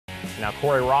Now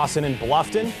Cory-Rawson in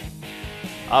Bluffton,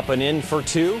 up and in for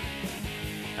two.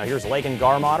 Now here's Lakin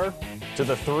Garmotter to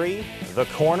the three, the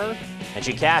corner, and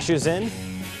she cashes in.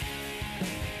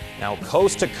 Now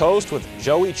coast to coast with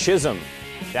Joey Chisholm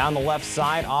down the left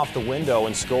side off the window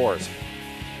and scores.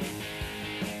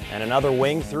 And another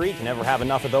wing three, can never have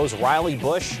enough of those. Riley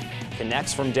Bush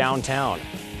connects from downtown.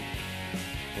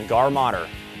 And Garmotter,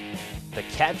 the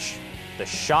catch, the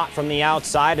shot from the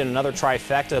outside, and another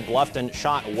trifecta. Bluffton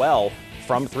shot well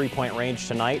from three-point range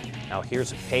tonight. Now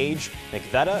here's Paige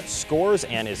McVetta, scores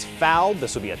and is fouled.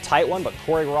 This would be a tight one, but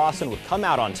Cory-Rawson would come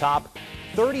out on top,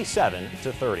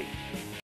 37-30.